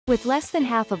With less than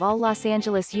half of all Los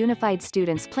Angeles Unified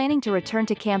students planning to return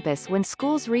to campus when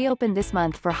schools reopen this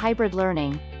month for hybrid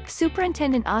learning,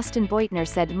 Superintendent Austin Beutner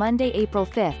said Monday, April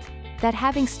 5, that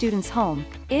having students home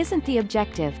isn't the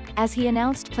objective, as he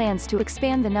announced plans to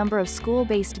expand the number of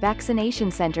school-based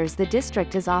vaccination centers the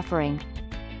district is offering.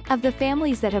 Of the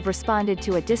families that have responded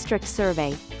to a district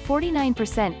survey,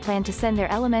 49% plan to send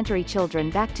their elementary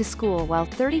children back to school, while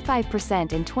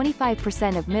 35% and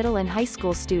 25% of middle and high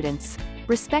school students,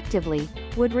 respectively,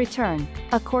 would return,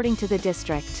 according to the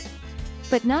district.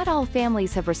 But not all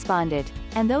families have responded,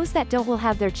 and those that don't will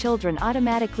have their children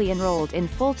automatically enrolled in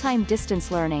full-time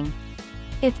distance learning.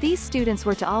 If these students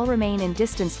were to all remain in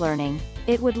distance learning,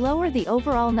 it would lower the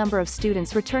overall number of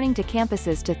students returning to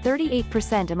campuses to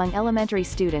 38% among elementary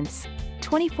students,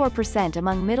 24%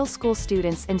 among middle school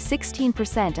students and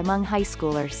 16% among high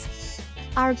schoolers.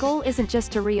 Our goal isn't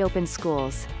just to reopen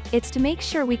schools, it's to make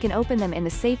sure we can open them in the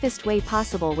safest way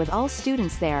possible with all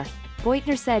students there,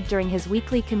 Beutner said during his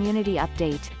weekly community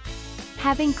update.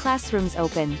 Having classrooms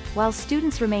open, while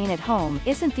students remain at home,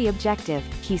 isn't the objective,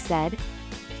 he said.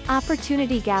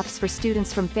 Opportunity gaps for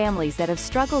students from families that have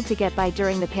struggled to get by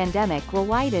during the pandemic will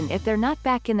widen if they're not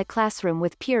back in the classroom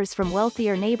with peers from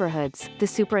wealthier neighborhoods, the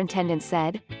superintendent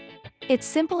said. It's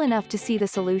simple enough to see the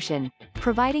solution.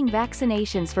 Providing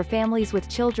vaccinations for families with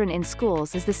children in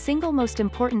schools is the single most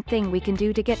important thing we can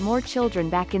do to get more children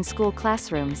back in school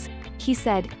classrooms, he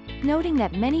said, noting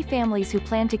that many families who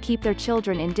plan to keep their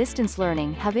children in distance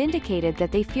learning have indicated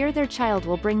that they fear their child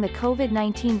will bring the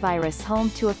COVID-19 virus home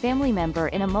to a family member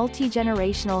in a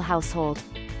multi-generational household.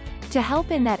 To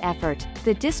help in that effort,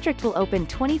 the district will open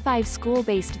 25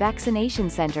 school-based vaccination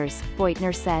centers,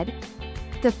 Beutner said.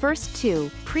 The first two,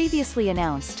 previously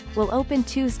announced, will open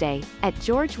Tuesday, at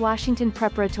George Washington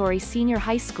Preparatory Senior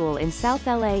High School in South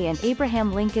LA and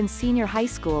Abraham Lincoln Senior High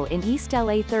School in East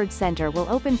LA. Third center will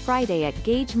open Friday at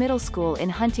Gage Middle School in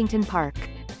Huntington Park.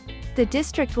 The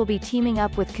district will be teaming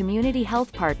up with community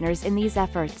health partners in these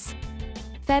efforts.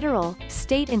 Federal,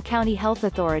 state and county health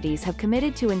authorities have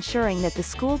committed to ensuring that the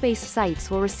school-based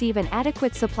sites will receive an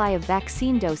adequate supply of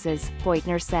vaccine doses,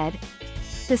 Beutner said.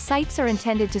 The sites are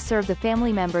intended to serve the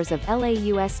family members of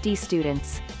LAUSD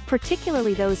students,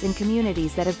 particularly those in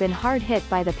communities that have been hard hit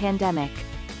by the pandemic.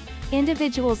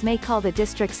 Individuals may call the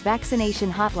district's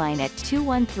vaccination hotline at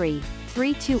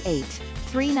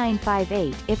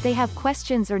 213-328-3958 if they have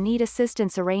questions or need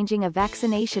assistance arranging a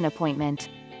vaccination appointment.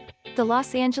 The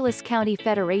Los Angeles County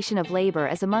Federation of Labor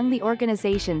is among the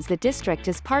organizations the district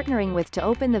is partnering with to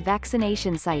open the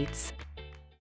vaccination sites.